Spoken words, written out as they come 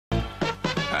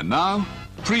And now,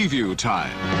 preview time.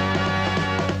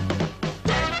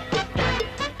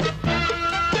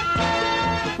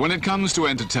 When it comes to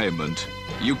entertainment,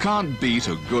 you can't beat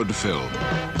a good film.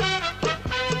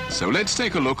 So let's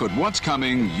take a look at what's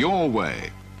coming your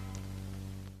way.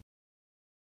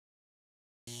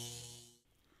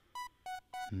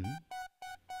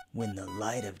 When the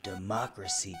light of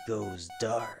democracy goes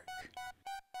dark.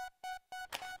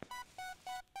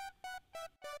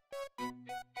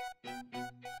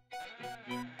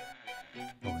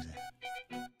 What was that?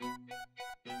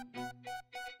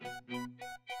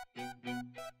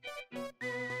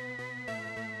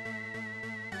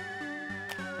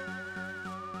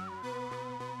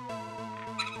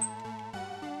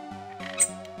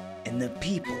 And the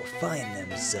people find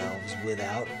themselves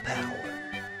without power.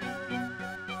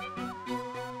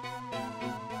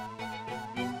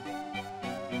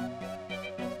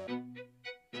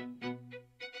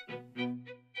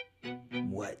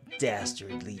 What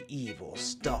dastardly evil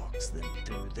stalks them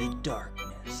through the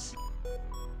darkness?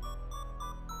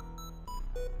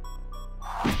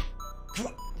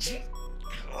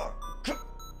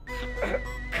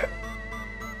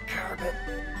 Carbon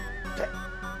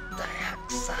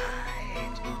dioxide.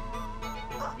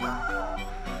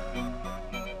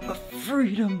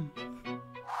 Freedom.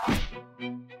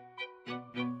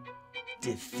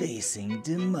 Defacing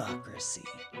democracy.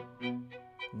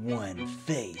 One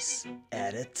face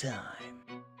at a time.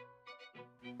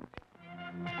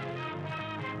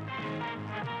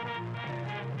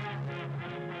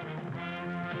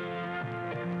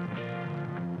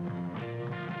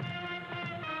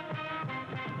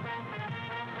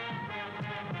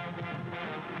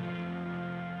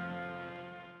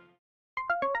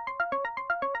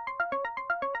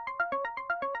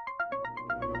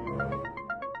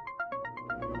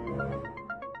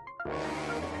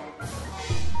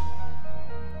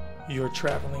 You're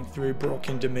traveling through a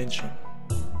broken dimension.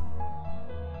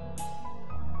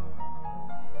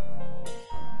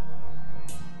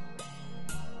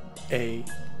 A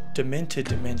demented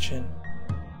dimension.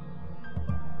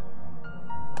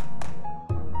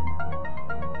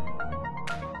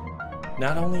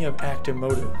 Not only of active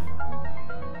motive,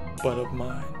 but of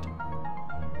mind.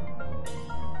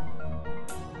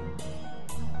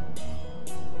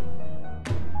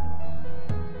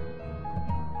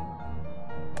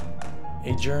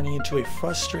 A journey into a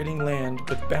frustrating land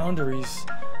with boundaries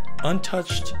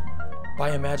untouched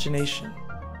by imagination.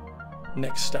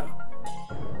 Next stop,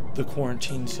 the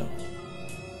quarantine zone.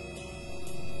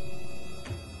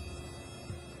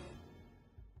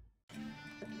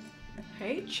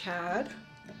 Hey, Chad.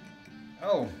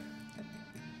 Oh.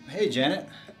 Hey, Janet.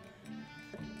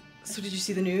 So did you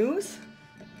see the news?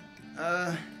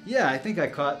 Yeah, I think I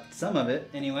caught some of it,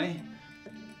 anyway.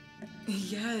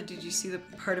 Yeah, did you see the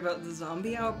part about the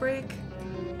zombie outbreak?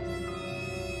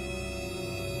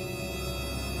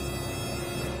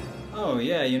 Oh,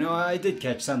 yeah, you know, I did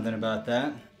catch something about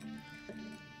that.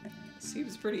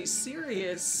 Seems pretty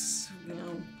serious. You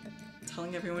know,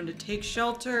 telling everyone to take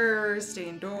shelter, stay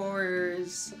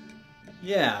indoors.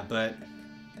 Yeah, but,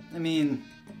 I mean,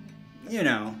 you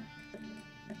know.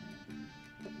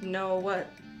 No,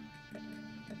 what?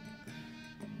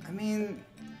 I mean,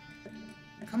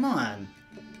 come on.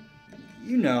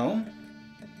 You know.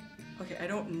 Okay, I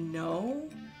don't know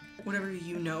whatever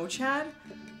you know, Chad.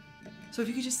 So if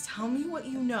you could just tell me what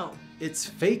you know. It's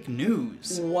fake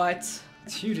news. What?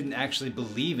 You didn't actually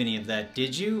believe any of that,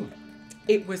 did you?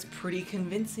 It was pretty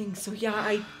convincing. So yeah,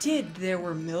 I did. There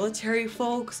were military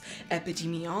folks,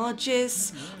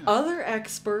 epidemiologists, other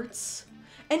experts,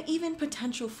 and even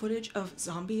potential footage of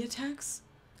zombie attacks.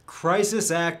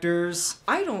 Crisis actors.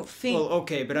 I don't think... Well,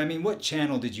 okay, but I mean, what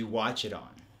channel did you watch it on?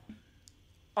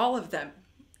 All of them.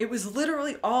 It was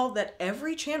literally all that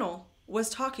every channel was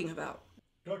talking about.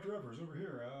 Dr. Evers, over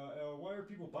here. Why are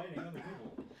people biting on the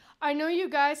table? I know you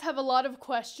guys have a lot of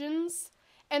questions,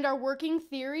 and our working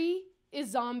theory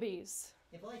is zombies.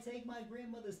 If I take my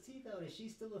grandmother's teeth out, is she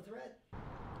still a threat?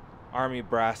 Army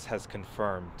brass has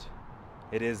confirmed.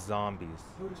 It is zombies.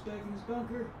 Put us back in his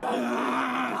bunker.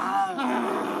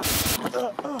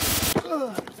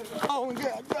 Oh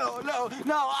God, no!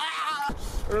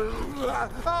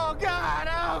 Oh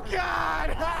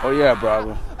God! Oh yeah,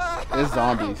 bravo. It's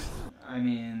zombies. I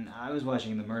mean, I was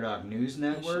watching the Murdoch News I should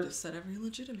Network. have said every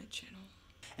legitimate channel.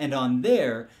 And on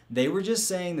there, they were just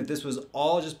saying that this was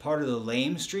all just part of the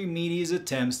lamestream media's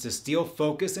attempts to steal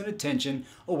focus and attention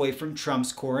away from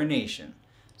Trump's coronation.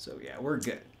 So yeah, we're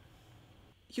good.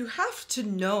 You have to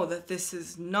know that this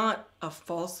is not a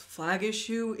false flag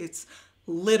issue. It's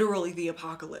literally the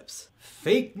apocalypse.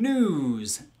 Fake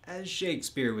news, as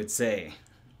Shakespeare would say.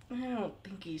 I don't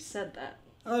think he said that.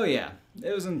 Oh yeah,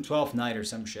 it was in 12th Night or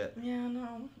some shit. Yeah,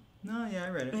 no. No, yeah, I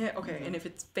read it. Yeah, okay, and if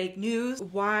it's fake news,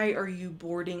 why are you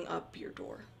boarding up your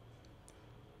door?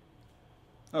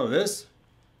 Oh, this?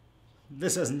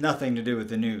 This has nothing to do with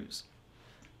the news.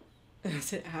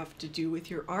 Does it have to do with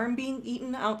your arm being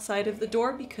eaten outside of the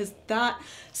door? Because that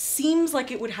seems like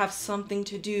it would have something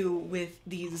to do with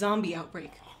the zombie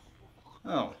outbreak.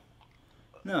 Oh.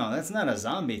 No, that's not a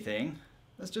zombie thing.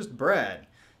 That's just Brad.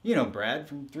 You know Brad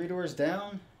from 3 Doors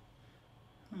Down?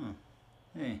 Huh.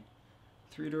 Hey,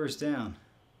 3 Doors Down.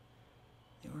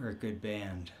 They were a good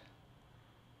band.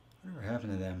 Whatever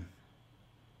happened to them?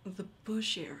 The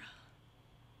Bush era.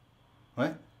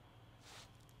 What?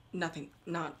 Nothing.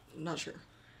 Not sure.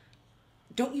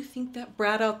 Don't you think that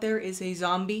Brad out there is a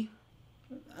zombie?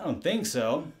 I don't think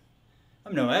so.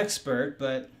 I'm no expert,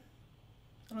 but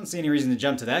I don't see any reason to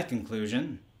jump to that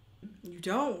conclusion. You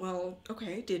don't? Well,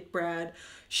 okay. Did Brad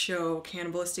show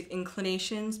cannibalistic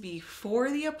inclinations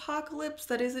before the apocalypse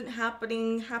that isn't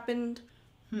happened?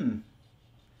 I don't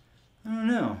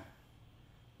know.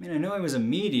 I mean, I know I was a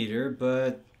meat eater,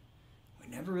 but we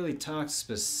never really talked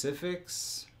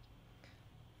specifics.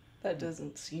 That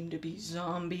doesn't seem to be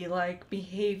zombie-like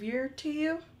behavior to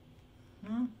you.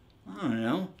 Well, I don't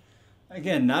know.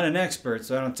 Again, not an expert,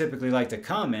 so I don't typically like to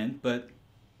comment, but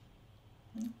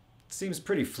it seems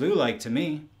pretty flu-like to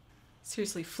me.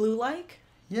 Seriously, flu-like?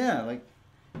 Yeah, like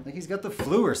he's got the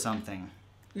flu or something.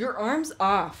 Your arm's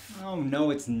off. Oh,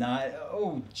 no, it's not.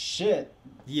 Oh, shit.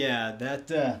 Yeah,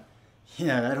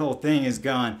 that whole thing is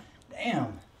gone.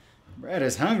 Damn. Brad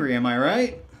is hungry, am I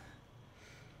right?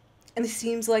 And it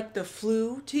seems like the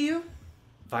flu to you?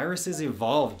 Viruses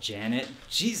evolve, Janet.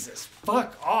 Jesus,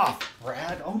 fuck off,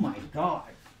 Brad. Oh my god.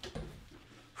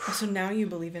 So now you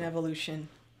believe in evolution.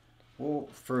 Well,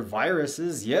 for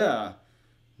viruses, yeah.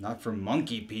 Not for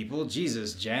monkey people.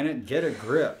 Jesus, Janet, get a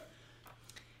grip.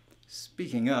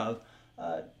 Speaking of,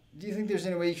 do you think there's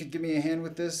any way you could give me a hand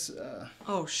with this?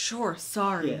 Oh, sure.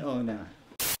 Sorry. Yeah, oh, no.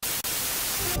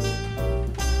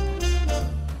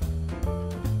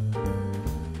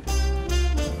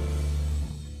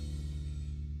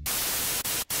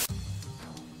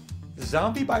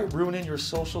 Zombie by ruining your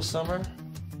social summer?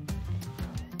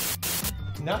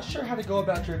 Not sure how to go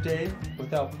about your day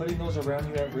without putting those around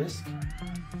you at risk?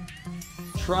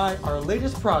 Try our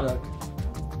latest product,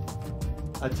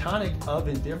 a tonic of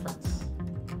indifference.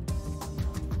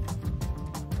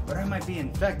 But I might be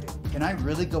infected. Can I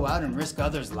really go out and risk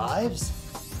others' lives?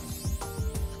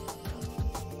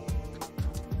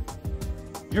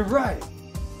 You're right.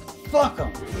 Fuck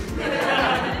them.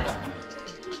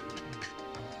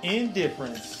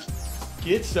 Indifference.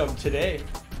 Get some today.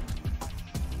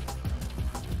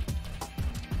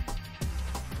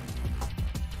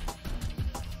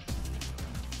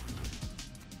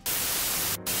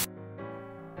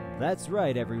 That's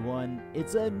right, everyone.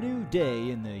 It's a new day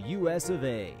in the US of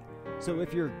A. So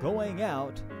if you're going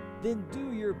out, then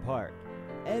do your part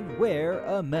and wear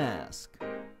a mask.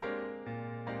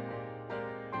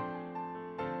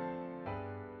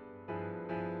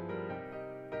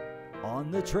 On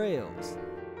the trails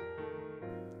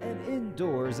and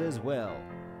indoors as well.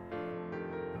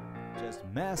 Just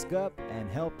mask up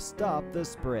and help stop the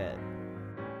spread.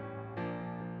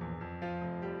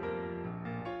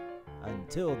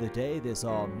 Until the day this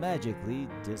all magically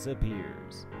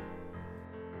disappears.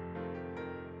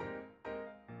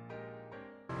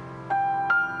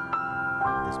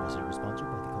 This message was sponsored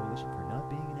by the Coalition for Not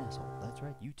Being an Asshole. That's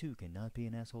right, you too can not be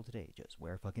an asshole today. Just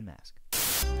wear a fucking mask.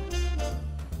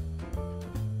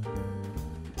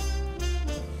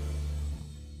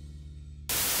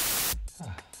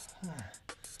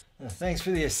 Thanks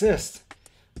for the assist.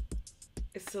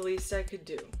 It's the least I could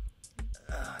do.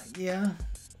 Yeah,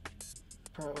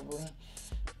 probably.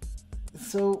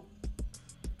 So,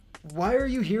 why are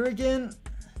you here again?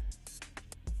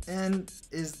 And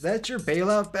is that your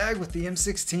bailout bag with the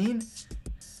M16?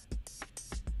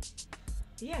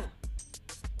 Yeah,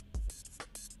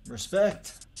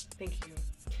 Respect. thank you.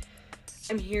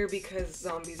 I'm here because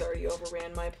zombies already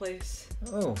overran my place.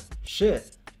 Oh,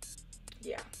 shit.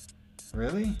 Yeah.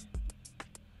 Really?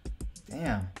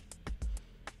 Damn.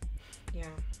 Yeah.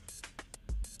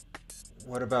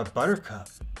 What about Buttercup?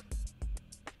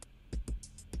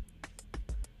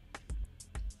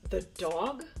 The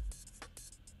dog?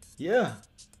 Yeah.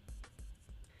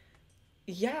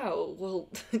 Yeah, well,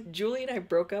 Julie and I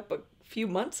broke up a few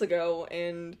months ago,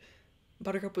 and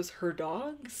Buttercup was her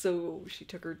dog, so she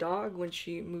took her dog when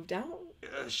she moved out.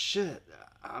 Shit.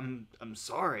 I'm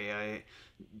sorry. I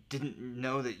didn't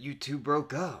know that you two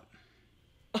broke up.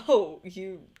 Oh,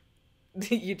 you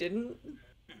didn't?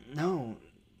 No,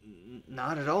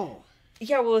 not at all.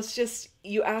 Yeah, well, it's just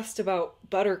you asked about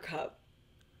Buttercup.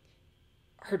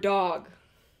 Her dog.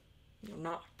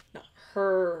 No, not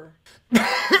her.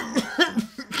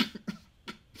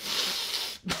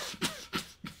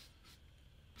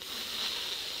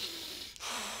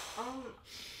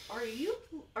 Are you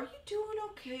doing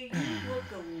okay? You look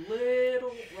a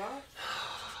little rough.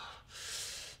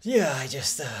 Yeah, I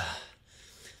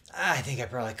think I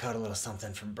probably caught a little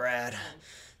something from Brad.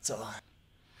 That's all.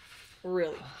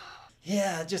 Really?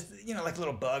 Yeah, just, like a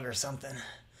little bug or something.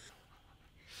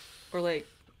 Or like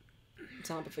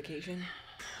zombification?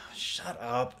 Shut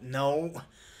up. No.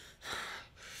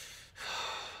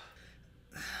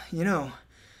 Now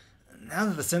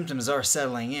that the symptoms are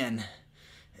settling in,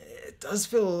 it does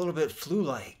feel a little bit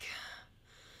flu-like.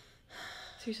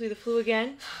 Seriously, the flu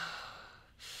again?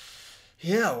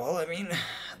 Yeah, well,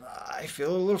 I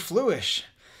feel a little fluish.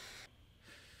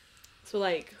 So,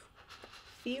 like,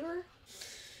 fever?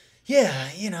 Yeah,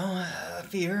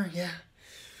 fever, yeah.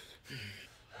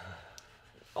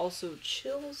 Also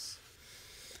chills?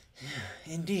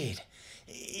 Yeah, indeed.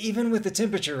 Even with the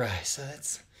temperature rise, so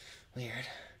that's weird.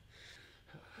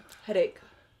 Headache?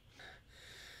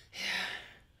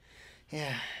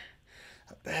 Yeah.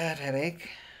 A bad headache.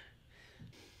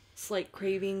 Slight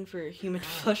craving for human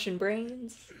flesh and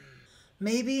brains?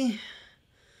 Maybe.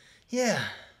 Yeah.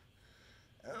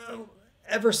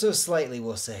 Ever so slightly,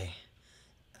 we'll say.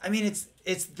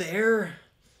 It's there,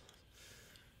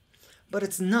 but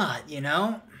it's not,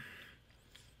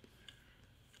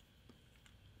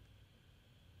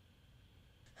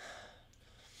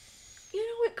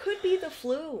 It could be the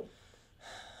flu.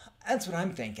 That's what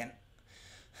I'm thinking.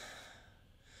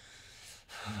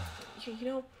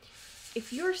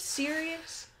 If you're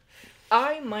serious,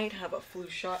 I might have a flu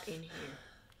shot in here.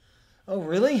 Oh,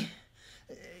 really?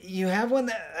 You have one?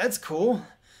 That's cool.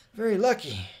 Very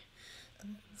lucky.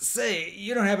 Say,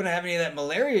 you don't happen to have any of that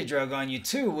malaria drug on you,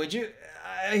 too, would you?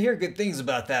 I hear good things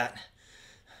about that.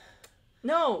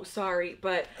 No, sorry,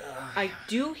 but I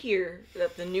do hear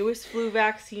that the newest flu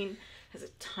vaccine has a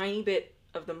tiny bit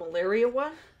of the malaria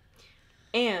one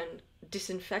and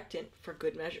disinfectant for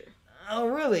good measure. Oh,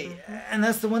 really? Mm-hmm. And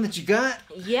that's the one that you got?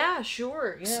 Yeah,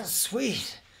 sure, yeah.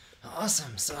 Sweet.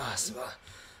 Awesome sauce. Well,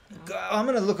 I'm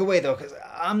going to look away, though, because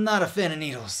I'm not a fan of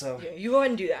needles, so... Yeah, you go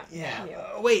ahead and do that.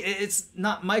 Yeah. Wait, it's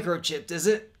not microchipped, is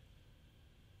it?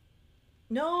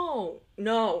 No.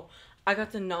 I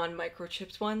got the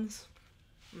non-microchipped ones.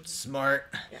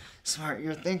 Smart. Yeah. Smart,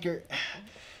 you're a thinker.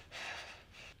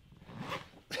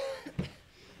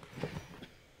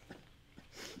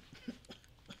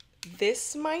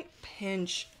 This might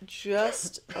pinch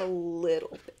just a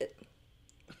little